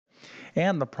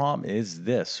And the problem is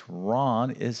this: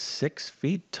 Ron is 6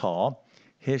 feet tall.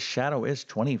 His shadow is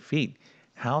 20 feet.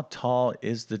 How tall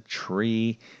is the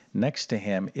tree next to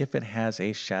him if it has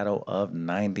a shadow of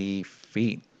 90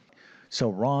 feet? So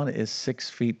Ron is 6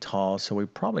 feet tall, so we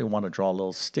probably want to draw a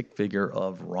little stick figure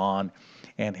of Ron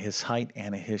and his height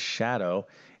and his shadow.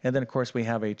 And then, of course, we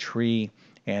have a tree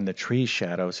and the tree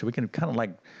shadow. So we can kind of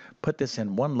like put this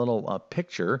in one little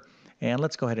picture. And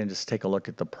let's go ahead and just take a look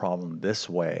at the problem this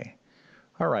way.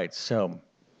 All right, so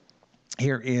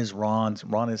here is Ron's.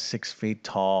 Ron is 6 feet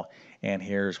tall, and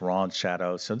here's Ron's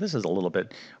shadow. So this is a little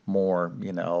bit more,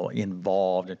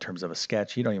 involved in terms of a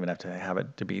sketch. You don't even have to have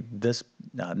it to be this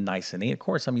nice and neat. Of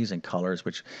course, I'm using colors,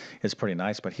 which is pretty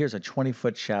nice. But here's a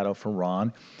 20-foot shadow for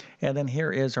Ron, and then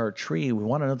here is our tree. We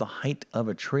want to know the height of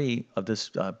a tree, of this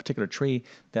particular tree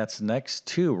that's next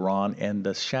to Ron, and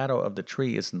the shadow of the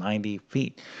tree is 90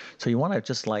 feet. So you want to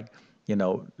just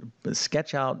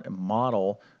sketch out and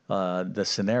model the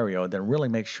scenario, then really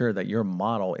make sure that your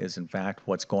model is in fact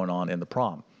what's going on in the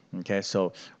problem. Okay,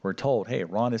 so we're told, hey,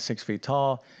 Ron is 6 feet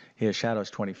tall, his shadow is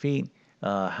 20 feet.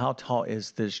 How tall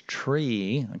is this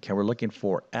tree? Okay, we're looking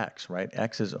for X, right?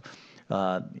 X is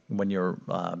when you're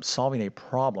solving a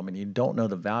problem and you don't know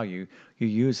the value, you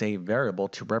use a variable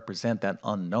to represent that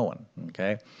unknown,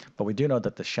 okay? But we do know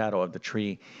that the shadow of the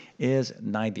tree is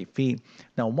 90 feet.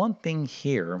 Now, one thing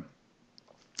here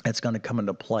it's going to come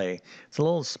into play. It's a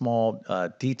little small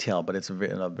detail, but it's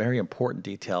a very important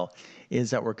detail, is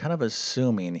that we're kind of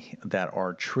assuming that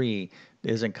our tree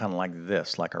isn't kind of like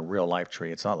this, like a real life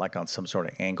tree. It's not like on some sort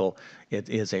of angle. It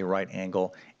is a right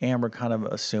angle. And we're kind of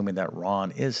assuming that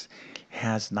Ron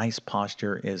has nice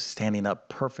posture, is standing up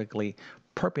perfectly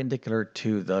perpendicular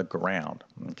to the ground,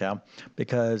 okay?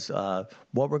 Because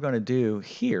what we're going to do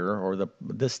here, or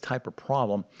this type of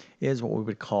problem, is what we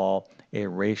would call a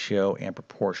ratio and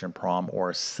proportion problem,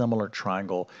 or a similar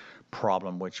triangle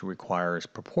problem, which requires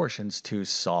proportions to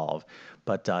solve.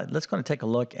 But let's go and take a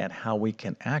look at how we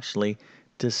can actually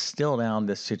distill down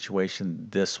this situation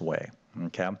this way,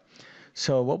 okay?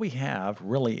 So what we have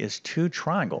really is two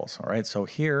triangles, all right? So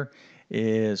here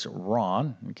is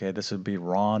Ron, okay? This would be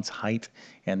Ron's height,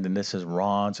 and then this is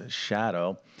Ron's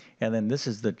shadow, and then this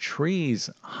is the tree's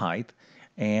height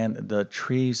and the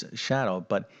tree's shadow.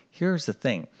 But here's the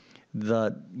thing.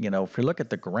 If we look at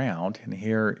the ground, and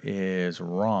here is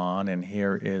Ron, and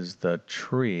here is the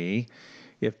tree,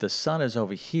 if the sun is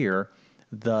over here,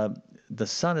 the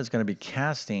sun is going to be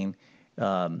casting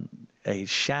a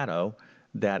shadow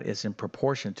that is in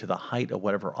proportion to the height of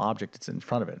whatever object it's in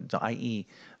front of it. So, i.e.,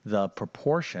 the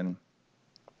proportion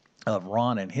of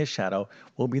Ron and his shadow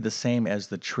will be the same as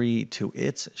the tree to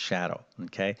its shadow,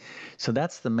 okay? So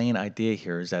that's the main idea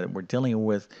here, is that we're dealing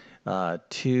with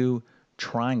two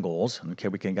triangles, okay?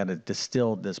 We can kind of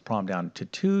distill this problem down to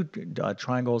two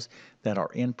triangles that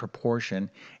are in proportion,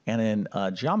 and in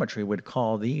geometry we'd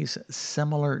call these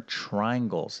similar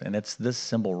triangles, and it's this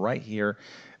symbol right here,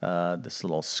 this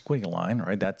little squiggly line,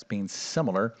 right? That's being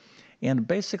similar. And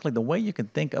basically the way you can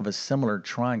think of a similar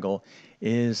triangle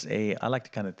is I like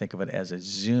to kind of think of it as a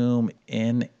zoom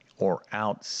in or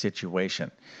out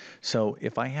situation. So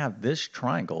if I have this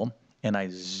triangle and I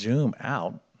zoom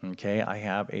out, okay, I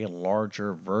have a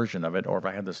larger version of it. Or if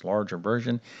I have this larger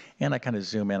version and I kind of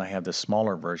zoom in, I have this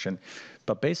smaller version.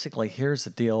 But basically, here's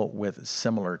the deal with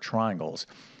similar triangles.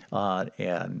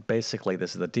 And basically,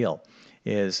 this is the deal,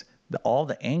 is all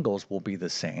the angles will be the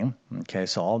same. Okay,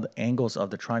 so all the angles of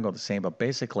the triangle are the same, but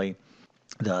basically,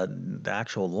 the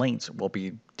actual lengths will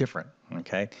be different.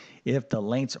 Okay, if the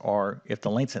lengths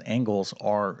and angles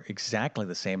are exactly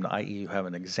the same, i.e., you have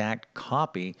an exact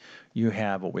copy, you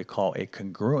have what we call a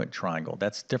congruent triangle.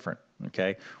 That's different.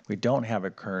 Okay, we don't have a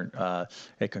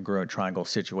congruent triangle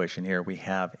situation here. We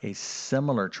have a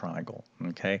similar triangle.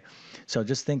 Okay, so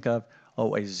just think of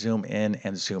a zoom in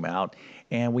and zoom out,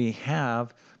 and we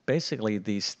have basically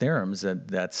these theorems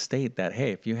that state that,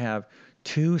 hey, if you have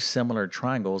two similar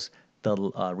triangles, the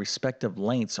respective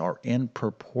lengths are in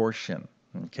proportion.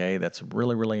 Okay, that's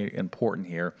really, really important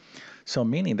here. So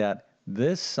meaning that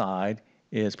this side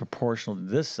is proportional to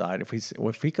this side.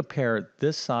 If we compare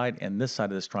this side and this side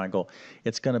of this triangle,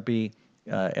 it's going to be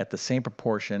at the same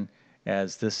proportion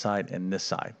as this side and this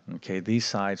side. Okay, these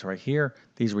sides right here,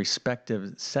 these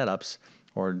respective setups,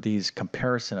 or these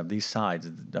comparison of these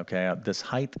sides, okay, this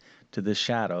height to this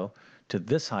shadow, to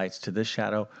this height to this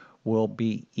shadow, will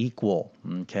be equal.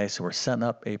 Okay, so we're setting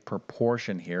up a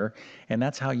proportion here, and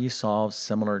that's how you solve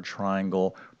similar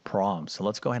triangle problems. So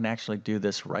let's go ahead and actually do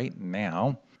this right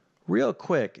now. Real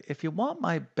quick, if you want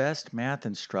my best math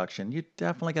instruction, you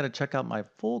definitely got to check out my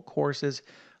full courses.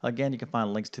 Again, you can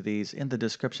find links to these in the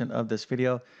description of this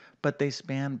video, but they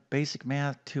span basic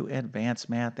math to advanced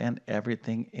math and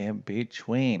everything in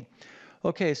between.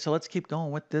 Okay, so let's keep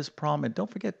going with this problem, and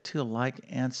don't forget to like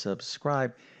and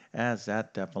subscribe, as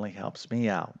that definitely helps me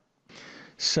out.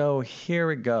 So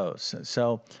here it goes.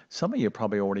 So some of you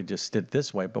probably already just did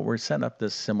this way, but we're setting up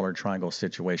this similar triangle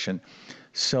situation.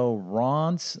 So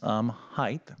Ron's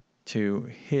height to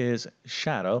his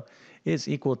shadow is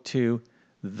equal to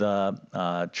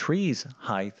the tree's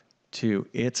height to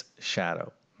its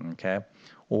shadow, okay?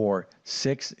 Or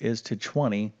 6 is to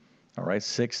 20, all right?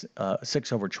 6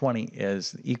 over 20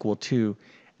 is equal to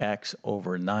x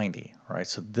over 90, all right?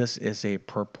 So this is a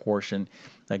proportion.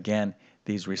 Again,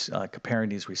 comparing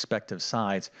these respective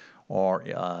sides are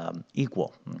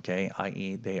equal, okay,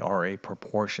 i.e. they are a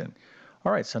proportion.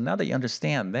 All right, so now that you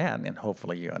understand that, and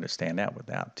hopefully you understand that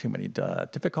without too many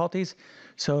difficulties,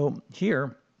 so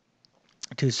here,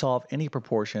 to solve any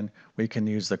proportion, we can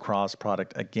use the cross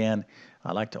product. Again,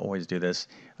 I like to always do this.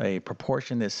 A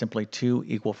proportion is simply two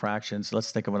equal fractions.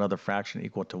 Let's think of another fraction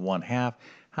equal to 1/2.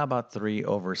 How about 3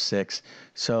 over 6?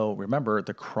 So remember,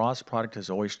 the cross product is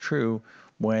always true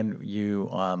when you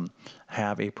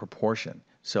have a proportion.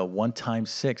 So 1 times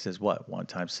 6 is what? 1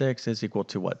 times 6 is equal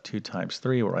to what? 2 times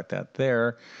 3. We'll write that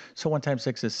there. So 1 times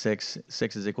 6 is 6.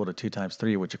 6 is equal to 2 times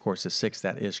 3, which of course is 6.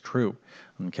 That is true.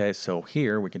 Okay, so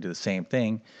here we can do the same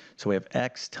thing. So we have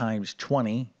x times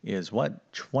 20 is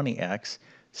what? 20x.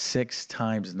 6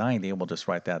 times 90, and we'll just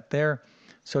write that there.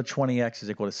 So 20x is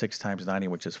equal to 6 times 90,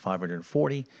 which is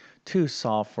 540. To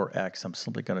solve for x, I'm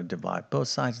simply going to divide both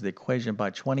sides of the equation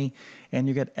by 20, and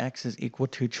you get x is equal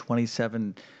to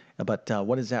 27. But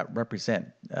what does that represent,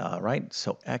 right?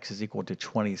 So x is equal to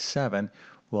 27.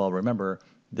 Well, remember,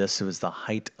 this was the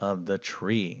height of the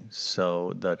tree.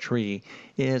 So the tree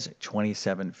is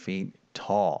 27 feet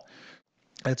tall.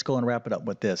 Let's go and wrap it up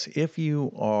with this. If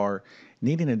you are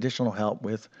needing additional help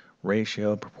with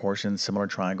ratio, proportions, similar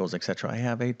triangles, etc., I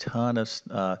have a ton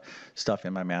of stuff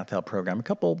in my math help program. A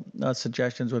couple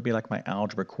suggestions would be like my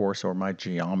algebra course or my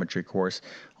geometry course,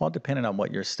 all depending on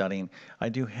what you're studying. I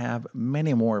do have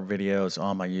many more videos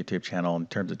on my YouTube channel in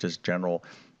terms of just general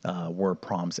word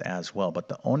problems as well. But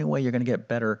the only way you're going to get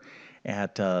better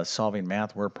at solving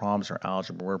math word problems or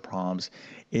algebra word problems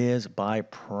is by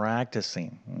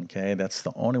practicing. Okay, that's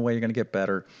the only way you're going to get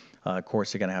better. Of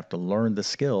course, you're going to have to learn the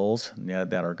skills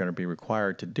that are going to be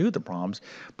required to do the problems.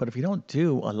 But if you don't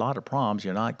do a lot of problems,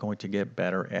 you're not going to get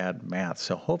better at math.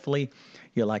 So hopefully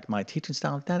you like my teaching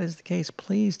style. If that is the case,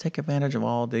 please take advantage of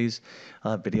all these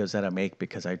videos that I make,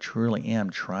 because I truly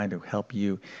am trying to help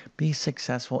you be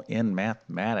successful in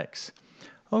mathematics.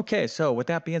 Okay, so with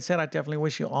that being said, I definitely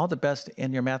wish you all the best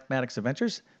in your mathematics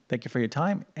adventures. Thank you for your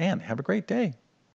time and have a great day.